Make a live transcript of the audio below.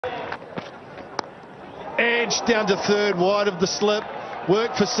Edge down to third, wide of the slip.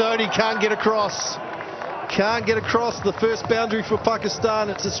 Work for Sodhi, can't get across. Can't get across the first boundary for Pakistan.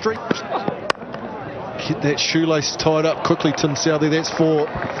 It's a street. Get that shoelace tied up quickly, Tim Southey. That's 4.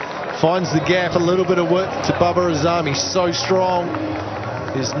 Finds the gap, a little bit of width to Babar Azam. He's so strong.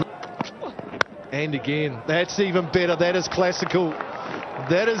 And again, that's even better. That is classical.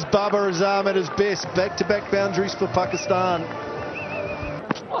 That is Babar Azam at his best. Back-to-back boundaries for Pakistan.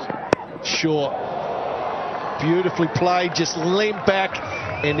 Short. Beautifully played. Just leant back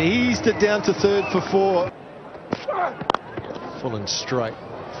and eased it down to third for 4. Full and straight.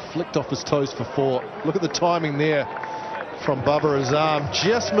 Flicked off his toes for 4. Look at the timing there from Babar Azam.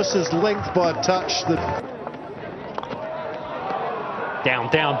 Just misses length by a touch.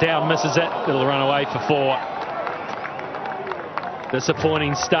 Down, misses it. It'll run away for 4.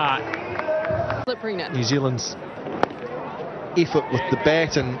 Disappointing start. New Zealand's effort with the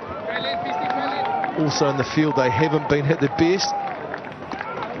bat and also in the field, they haven't been hit their best.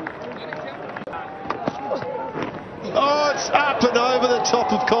 Oh, it's up and over the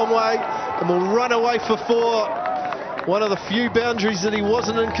top of Conway and will run away for 4. One of the few boundaries that he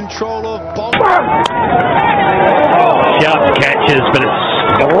wasn't in control of. Sharp catches, but it's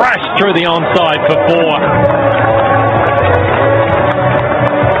crashed through the onside for 4.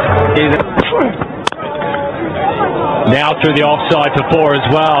 Now through the offside for 4 as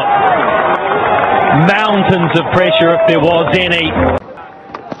well. Mountains of pressure if there was any.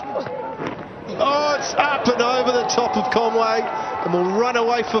 Oh, it's up and over the top of Conway and will run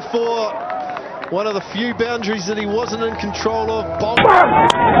away for 4. One of the few boundaries that he wasn't in control of.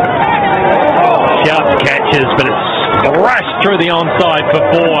 Sharp catches, but it's crashed through the onside for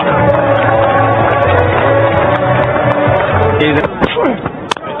 4.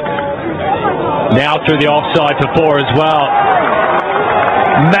 Now through the offside for 4 as well.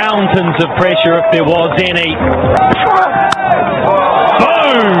 Mountains of pressure if there was any.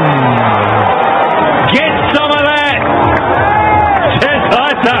 Boom! Get some of that!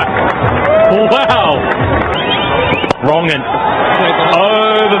 Wow! Wrongin.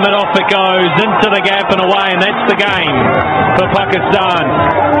 Over mid-off it goes, into the gap and away, and that's the game for Pakistan.